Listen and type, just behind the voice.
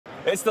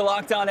It's the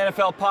Locked On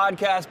NFL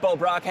podcast. Bo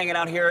Brock hanging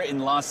out here in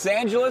Los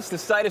Angeles, the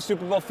site of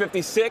Super Bowl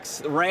 56.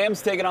 The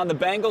Rams taking on the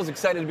Bengals.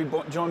 Excited to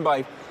be joined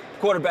by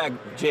quarterback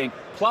Jake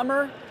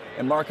Plummer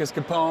and Marcus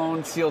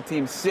Capone, SEAL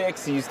Team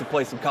 6. He used to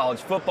play some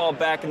college football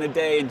back in the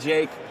day. And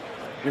Jake,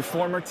 your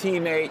former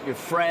teammate, your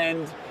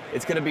friend.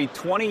 It's going to be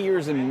 20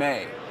 years in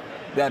May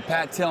that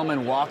Pat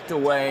Tillman walked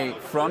away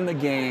from the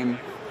game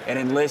and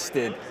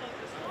enlisted.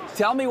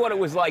 Tell me what it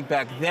was like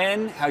back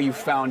then, how you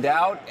found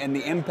out, and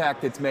the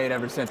impact it's made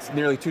ever since,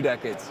 nearly 2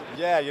 decades.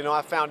 Yeah,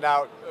 I found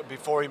out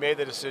before he made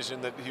the decision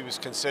that he was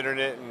considering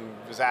it and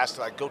was asked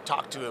to go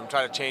talk to him,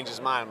 try to change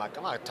his mind. I'm like,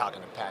 I'm not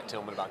talking to Pat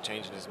Tillman about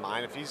changing his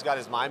mind. If he's got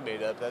his mind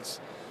made up, that's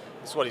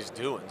what he's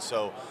doing.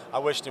 So I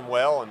wished him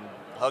well and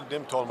hugged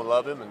him, told him I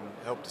love him, and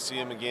hope to see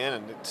him again.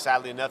 And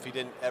sadly enough, he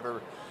didn't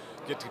ever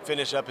get to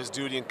finish up his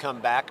duty and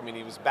come back. I mean,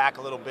 he was back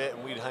a little bit,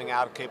 and we'd hung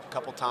out a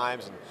couple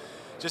times. And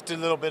just a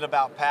little bit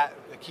about Pat.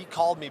 He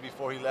called me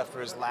before he left for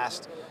his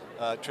last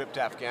trip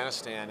to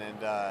Afghanistan,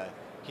 and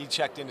he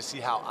checked in to see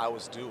how I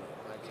was doing.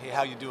 Like, hey,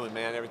 how you doing,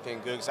 man? Everything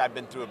good? Because I've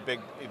been through a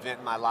big event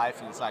in my life,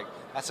 and it's like,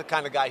 that's the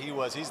kind of guy he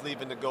was. He's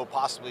leaving to go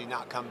possibly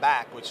not come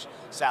back, which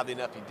sadly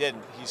enough he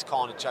didn't. He's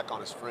calling to check on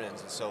his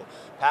friends. And so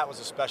Pat was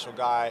a special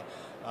guy.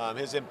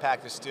 His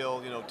impact is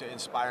still, to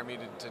inspire me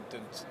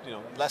to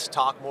less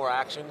talk, more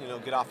action.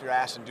 Get off your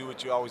ass and do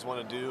what you always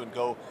want to do and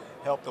go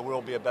help the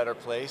world be a better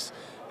place.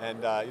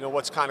 And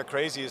what's kind of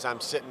crazy is I'm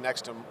sitting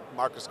next to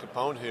Marcus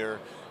Capone here,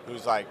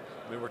 who's like,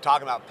 we're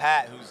talking about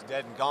Pat, who's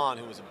dead and gone,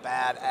 who was a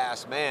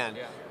badass man.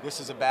 Yeah.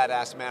 This is a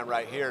badass man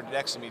right here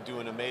next to me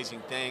doing amazing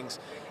things.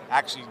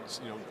 Actually,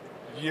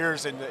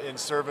 years in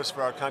service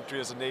for our country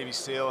as a Navy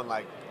SEAL,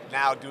 and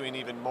now doing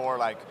even more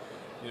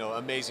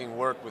amazing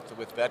work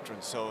with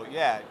veterans. So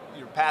yeah,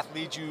 your path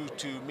leads you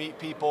to meet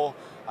people.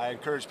 I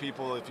encourage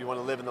people, if you want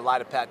to live in the light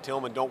of Pat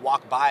Tillman, don't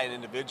walk by an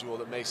individual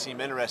that may seem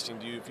interesting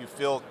to you. If you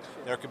feel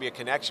there could be a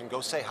connection,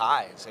 go say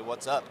hi and say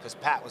what's up, because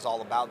Pat was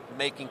all about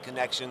making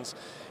connections,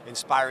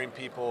 inspiring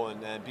people,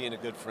 and being a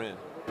good friend.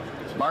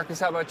 Marcus,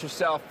 how about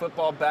yourself?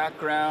 Football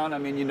background. I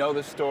mean, you know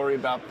the story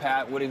about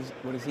Pat. What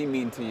does he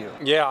mean to you?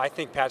 Yeah, I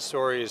think Pat's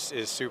story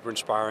is super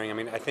inspiring. I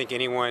mean, I think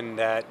anyone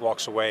that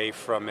walks away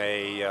from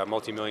a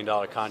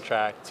multi-million-dollar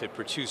contract to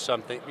pursue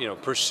something,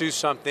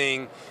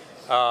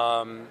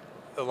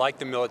 like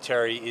the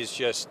military is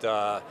just,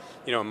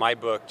 in my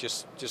book,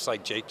 just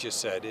like Jake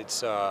just said,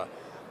 it's,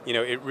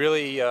 it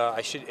really,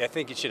 I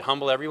think it should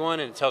humble everyone,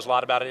 and it tells a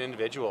lot about an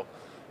individual.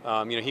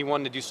 He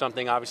wanted to do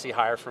something obviously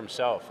higher for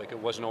himself. Like, it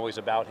wasn't always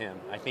about him.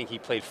 I think he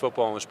played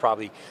football and was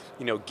probably,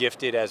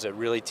 gifted as a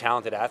really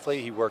talented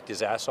athlete. He worked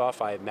his ass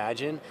off, I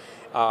imagine.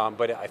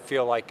 But I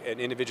feel like an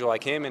individual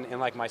like him and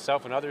like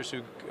myself and others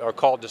who are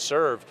called to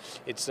serve,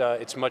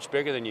 it's much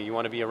bigger than you. You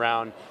want to be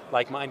around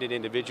like-minded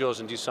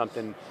individuals and do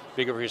something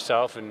bigger for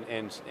yourself. And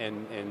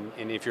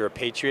if you're a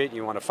patriot,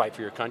 you want to fight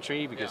for your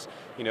country, because,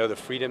 the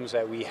freedoms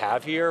that we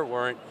have here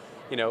weren't,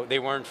 they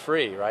weren't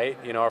free, right?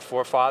 Our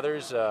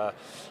forefathers,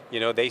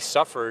 they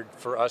suffered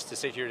for us to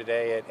sit here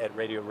today at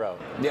Radio Row.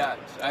 Yeah,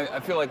 I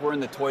feel like we're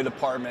in the toy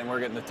department. We're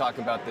getting to talk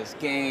about this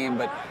game,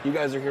 but you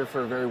guys are here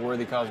for a very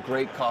worthy cause,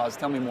 great cause.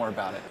 Tell me more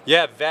about it.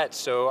 Yeah, Vets.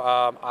 So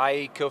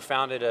I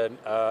co-founded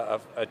a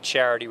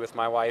charity with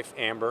my wife,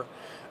 Amber,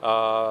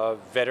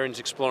 Veterans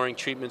Exploring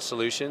Treatment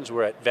Solutions.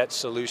 We're at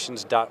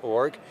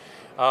vetsolutions.org.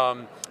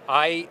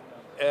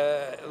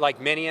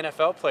 Like many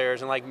NFL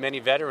players and like many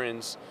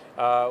veterans,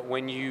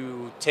 when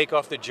you take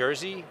off the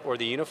jersey or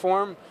the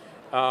uniform,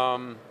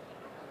 for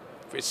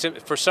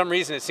some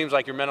reason it seems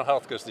like your mental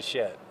health goes to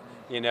shit,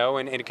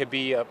 and it could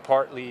be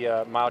partly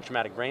mild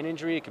traumatic brain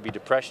injury, it could be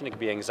depression, it could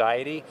be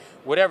anxiety,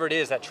 whatever it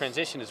is. That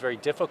transition is very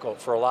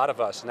difficult for a lot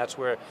of us, and that's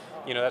where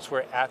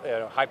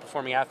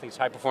high-performing athletes,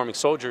 high-performing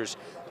soldiers,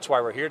 that's why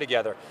we're here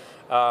together.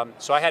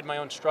 So I had my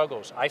own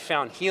struggles. I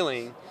found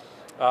healing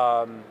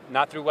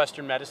not through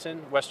Western medicine.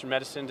 Western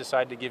medicine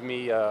decided to give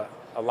me a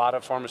lot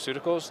of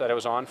pharmaceuticals that I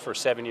was on for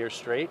 7 years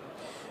straight.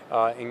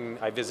 And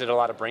I visited a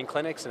lot of brain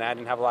clinics, and I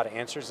didn't have a lot of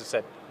answers that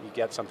said, you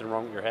got something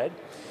wrong with your head.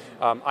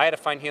 I had to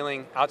find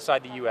healing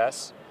outside the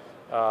U.S.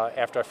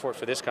 After I fought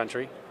for this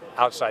country,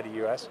 outside the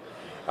U.S.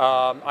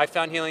 I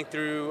found healing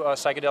through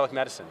psychedelic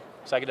medicine,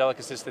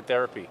 psychedelic-assisted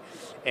therapy,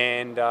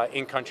 and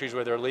in countries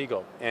where they're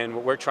legal. And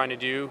what we're trying to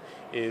do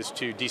is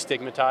to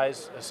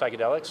destigmatize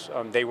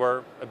psychedelics. They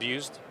were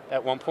abused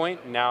at one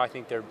point. Now I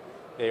think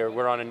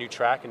we're on a new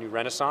track, a new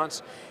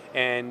renaissance.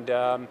 And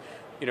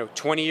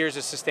 20 years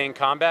of sustained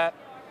combat.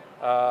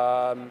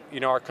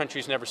 Our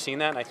country's never seen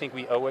that, and I think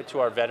we owe it to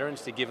our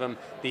veterans to give them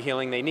the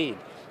healing they need.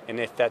 And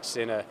if that's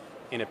in a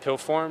pill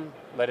form,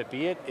 let it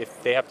be it.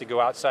 If they have to go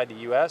outside the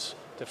U.S.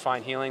 to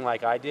find healing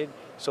like I did,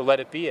 so let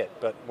it be it.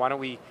 But why don't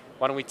we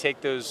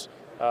take those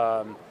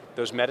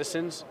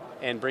medicines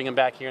and bring them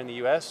back here in the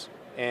U.S.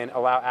 and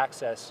allow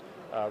access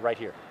right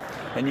here.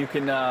 And you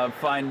can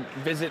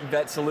visit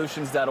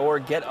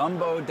vetsolutions.org,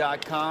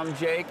 getumbo.com.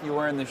 Jake, you're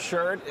wearing the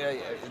shirt.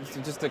 It's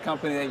just a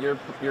company that you're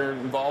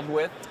involved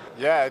with.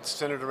 Yeah, it's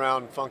centered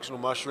around functional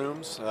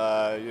mushrooms.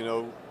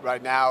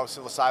 Right now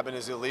psilocybin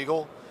is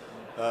illegal.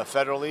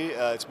 federally.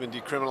 It's been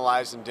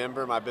decriminalized in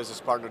Denver. My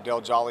business partner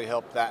Del Jolly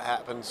helped that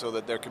happen so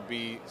that there could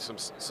be some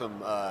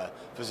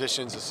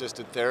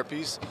physicians-assisted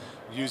therapies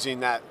using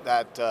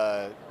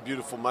that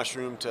beautiful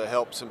mushroom to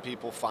help some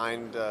people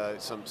find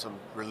some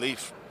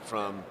relief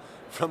from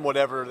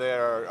whatever they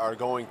are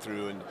going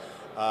through. And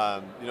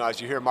you know,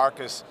 as you hear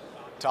Marcus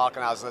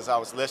talking, as I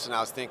was listening, I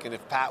was thinking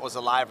if Pat was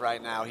alive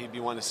right now, he'd be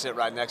wanting to sit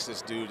right next to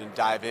this dude and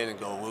dive in and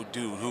go, well,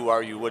 dude, who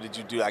are you? What did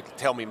you do? Like,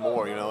 tell me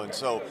more, you know. And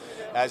so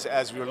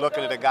as we were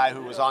looking at a guy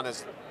who was on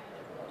his,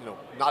 you know,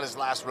 not his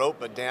last rope,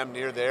 but damn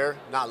near there,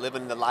 not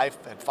living the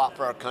life, had fought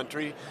for our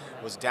country,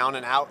 was down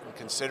and out and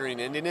considering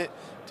ending it,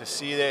 to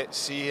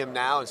see him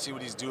now and see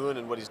what he's doing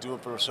and what he's doing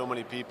for so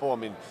many people. I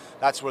mean,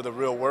 that's where the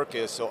real work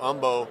is. So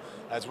Umbo,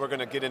 as we're going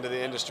to get into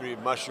the industry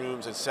of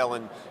mushrooms and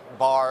selling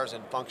bars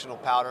and functional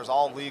powders,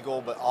 all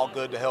legal but all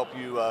good to help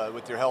you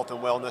with your health and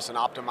wellness and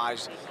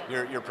optimize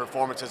your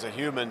performance as a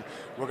human,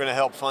 we're going to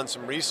help fund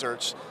some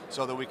research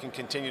so that we can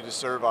continue to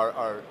serve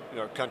our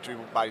country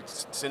by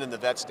sending the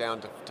vets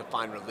down to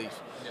find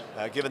relief,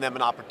 giving them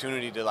an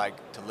opportunity to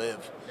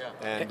live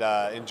and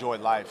enjoy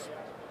life.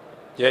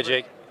 Yeah,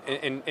 Jake.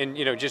 And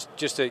you know,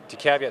 just to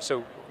caveat,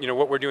 so you know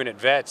what we're doing at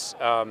Vets.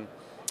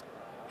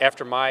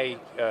 After my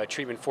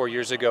treatment 4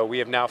 years ago, we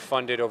have now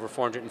funded over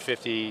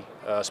 450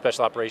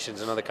 special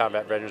operations and other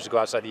combat veterans to go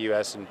outside the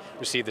U.S. and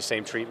receive the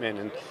same treatment.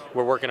 And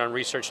we're working on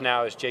research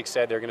now, as Jake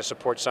said. They're going to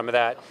support some of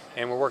that,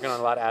 and we're working on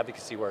a lot of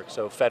advocacy work.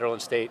 So federal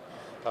and state,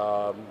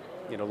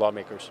 you know,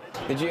 lawmakers.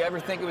 Did you ever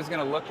think it was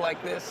going to look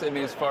like this? I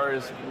mean, as far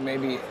as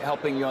maybe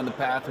helping you on the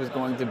path was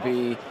going to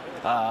be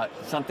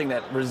something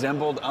that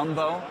resembled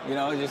Umbo, you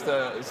know, just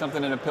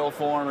something in a pill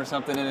form or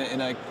something in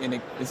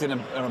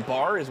a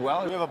bar as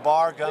well? We have a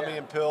bar, gummy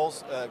and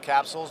pills,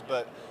 capsules,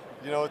 but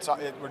you know,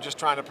 we're just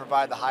trying to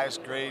provide the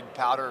highest grade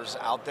powders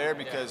out there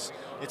because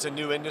it's a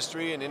new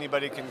industry and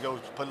anybody can go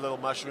put little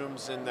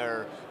mushrooms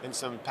in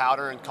some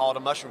powder and call it a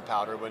mushroom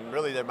powder when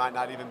really there might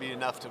not even be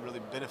enough to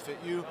really benefit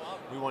you.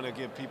 We want to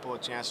give people a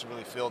chance to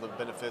really feel the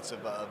benefits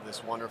of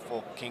this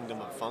wonderful kingdom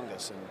of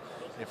fungus. And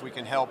if we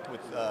can help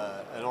with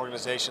an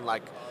organization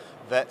like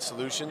Vet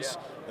Solutions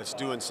that's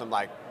doing some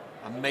like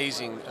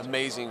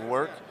amazing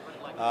work,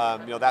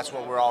 you know, that's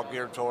what we're all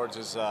geared towards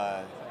is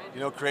you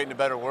know, creating a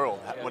better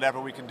world,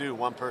 whatever we can do,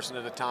 one person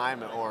at a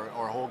time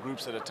or whole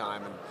groups at a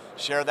time, and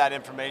share that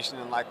information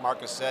and, like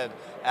Marcus said,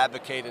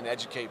 advocate and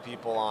educate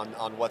people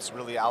on what's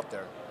really out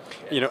there.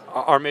 You know,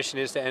 our mission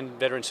is to end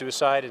veteran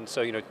suicide, and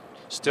so, you know,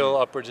 still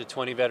upwards of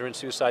 20 veteran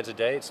suicides a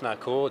day. It's not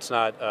cool. It's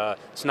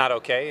not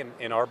okay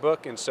in our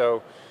book, and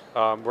so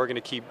we're going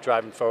to keep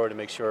driving forward to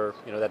make sure,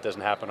 you know, that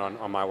doesn't happen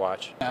on my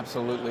watch.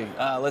 Absolutely.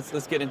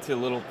 Let's get into a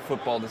little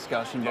football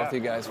discussion. Both of you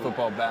guys,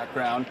 football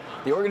background.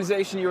 The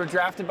organization you were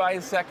drafted by in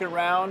the second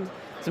round.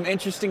 Some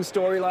interesting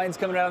storylines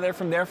coming out of there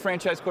from their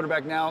franchise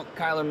quarterback now,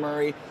 Kyler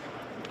Murray.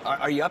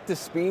 Are you up to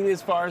speed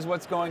as far as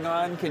what's going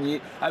on?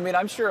 I mean,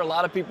 I'm sure a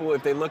lot of people,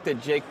 if they looked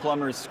at Jake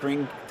Plummer's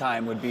screen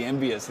time, would be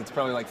envious. It's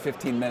probably like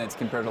 15 minutes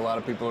compared to a lot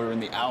of people who are in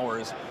the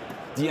hours.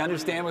 Do you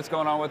understand what's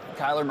going on with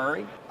Kyler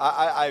Murray?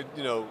 I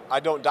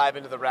don't dive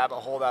into the rabbit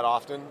hole that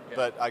often,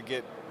 but I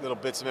get little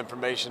bits of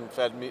information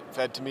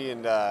fed to me,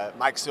 and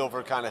Mike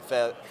Silver kind of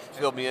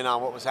filled me in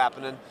on what was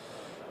happening.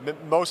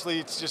 Mostly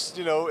it's just,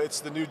 you know, it's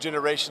the new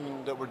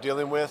generation that we're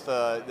dealing with,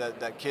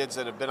 that kids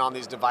that have been on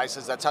these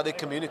devices, that's how they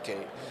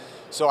communicate.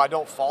 So I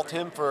don't fault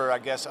him for, I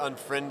guess,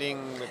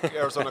 unfriending the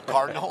Arizona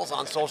Cardinals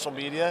on social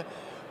media,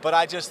 but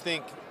I just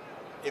think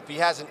if he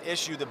has an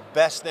issue, the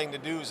best thing to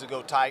do is to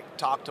go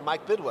talk to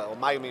Mike Bidwell.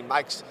 I mean,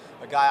 Mike's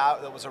a guy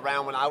that was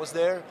around when I was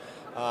there.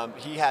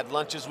 He had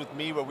lunches with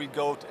me where we'd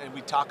go and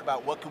we'd talk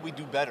about what could we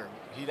do better.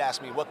 He'd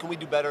ask me, what can we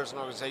do better as an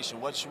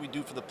organization? What should we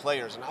do for the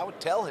players? And I would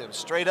tell him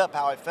straight up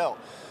how I felt.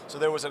 So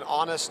there was an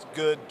honest,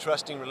 good,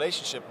 trusting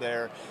relationship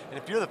there. And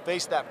if you're the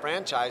face of that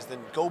franchise, then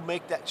go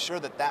make sure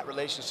that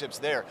relationship's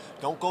there.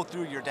 Don't go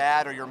through your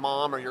dad or your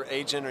mom or your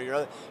agent or your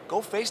other. Go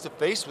face to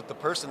face with the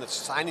person that's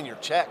signing your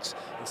checks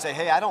and say,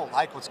 hey, I don't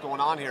like what's going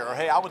on here, or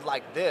hey, I would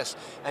like this.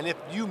 And if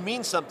you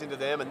mean something to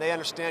them and they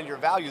understand your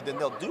value, then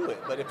they'll do it.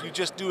 But if you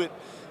just do it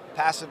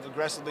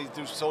passive-aggressively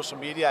through social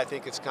media, I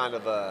think it's kind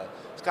of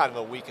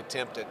a weak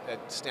attempt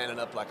at standing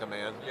up like a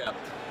man. Yeah.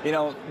 You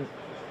know,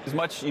 as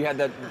much you had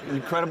that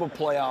incredible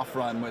playoff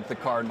run with the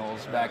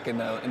Cardinals back in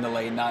the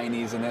late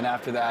 90s, and then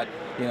after that,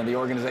 you know, the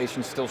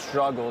organization still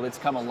struggled. It's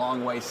come a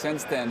long way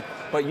since then.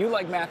 But you,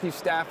 like Matthew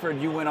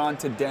Stafford, you went on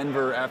to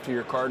Denver after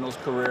your Cardinals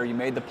career. You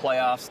made the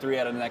playoffs 3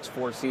 out of the next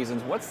 4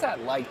 seasons. What's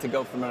that like to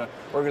go from an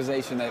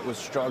organization that was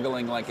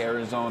struggling like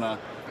Arizona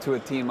to a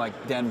team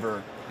like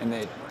Denver, and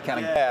they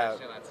kind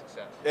of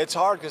It's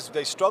hard because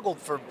they struggled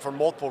for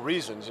multiple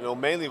reasons. You know,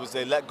 mainly was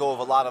they let go of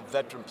a lot of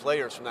veteran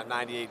players from that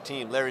 '98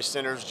 team. Larry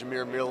Centers,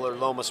 Jameer Miller,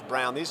 Lomas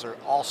Brown. These are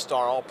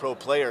all-star, all-pro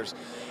players,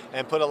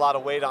 and put a lot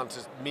of weight onto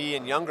me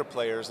and younger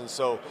players. And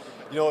so,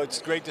 you know, it's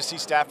great to see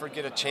Stafford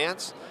get a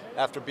chance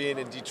after being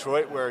in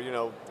Detroit, where, you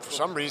know, for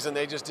some reason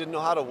they just didn't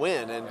know how to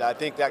win. And I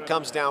think that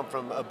comes down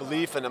from a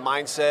belief and a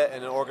mindset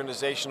and an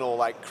organizational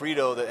like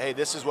credo that, hey,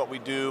 this is what we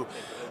do.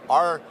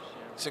 Our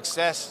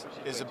success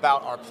is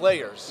about our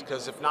players,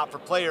 because if not for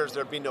players,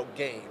 there'd be no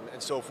game.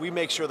 And so if we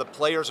make sure the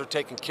players are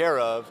taken care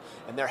of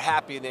and they're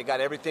happy and they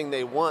got everything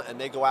they want and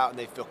they go out and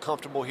they feel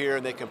comfortable here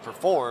and they can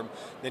perform,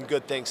 then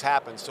good things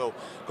happen. So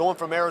going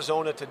from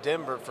Arizona to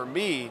Denver, for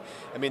me,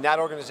 I mean, that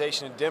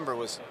organization in Denver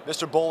was,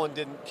 Mr. Bolin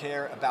didn't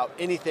care about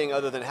anything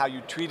other than how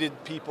you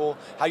treated people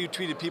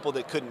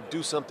that couldn't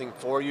do something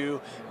for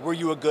you. Were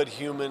you a good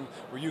human?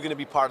 Were you going to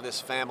be part of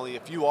this family?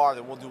 If you are,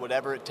 then we'll do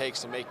whatever it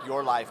takes to make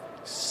your life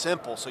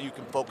simple so you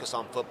can focus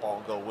on football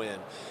and go win.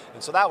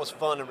 And so that was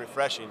fun and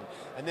refreshing.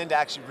 And then to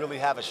actually really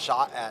have a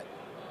shot at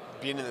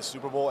being in the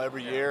Super Bowl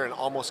every year and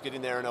almost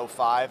getting there in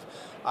 2005,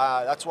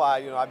 that's why,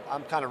 you know,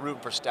 I'm kind of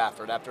rooting for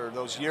Stafford. After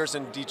those years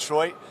in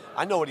Detroit,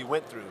 I know what he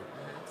went through.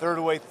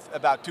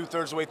 About 2/3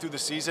 of the way through the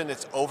season,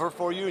 it's over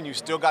for you, and you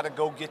still got to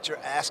go get your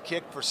ass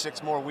kicked for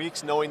 6 more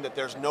weeks, knowing that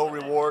there's no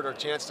reward or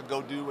chance to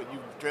go do what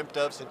you've dreamt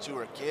of since you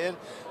were a kid.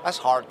 That's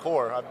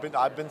hardcore.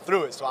 I've been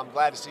through it, so I'm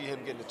glad to see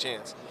him getting a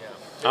chance. Yeah.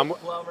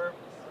 Plummer.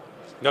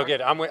 No, good.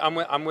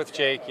 I'm with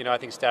Jake. You know, I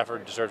think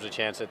Stafford deserves a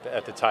chance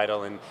at the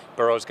title, and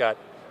Burrow's got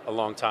a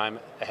long time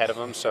ahead of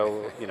him.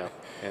 So, you know,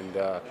 and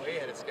way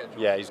ahead of schedule.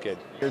 Yeah, he's good.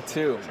 Here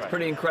too. It's a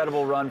pretty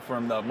incredible run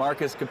from the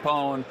Marcus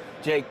Capone,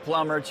 Jake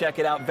Plummer. Check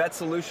it out,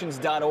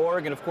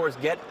 vetsolutions.org, and of course,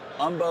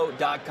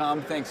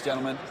 getumbo.com. Thanks,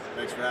 gentlemen.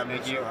 Thanks for having me.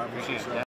 Thank you. Appreciate it.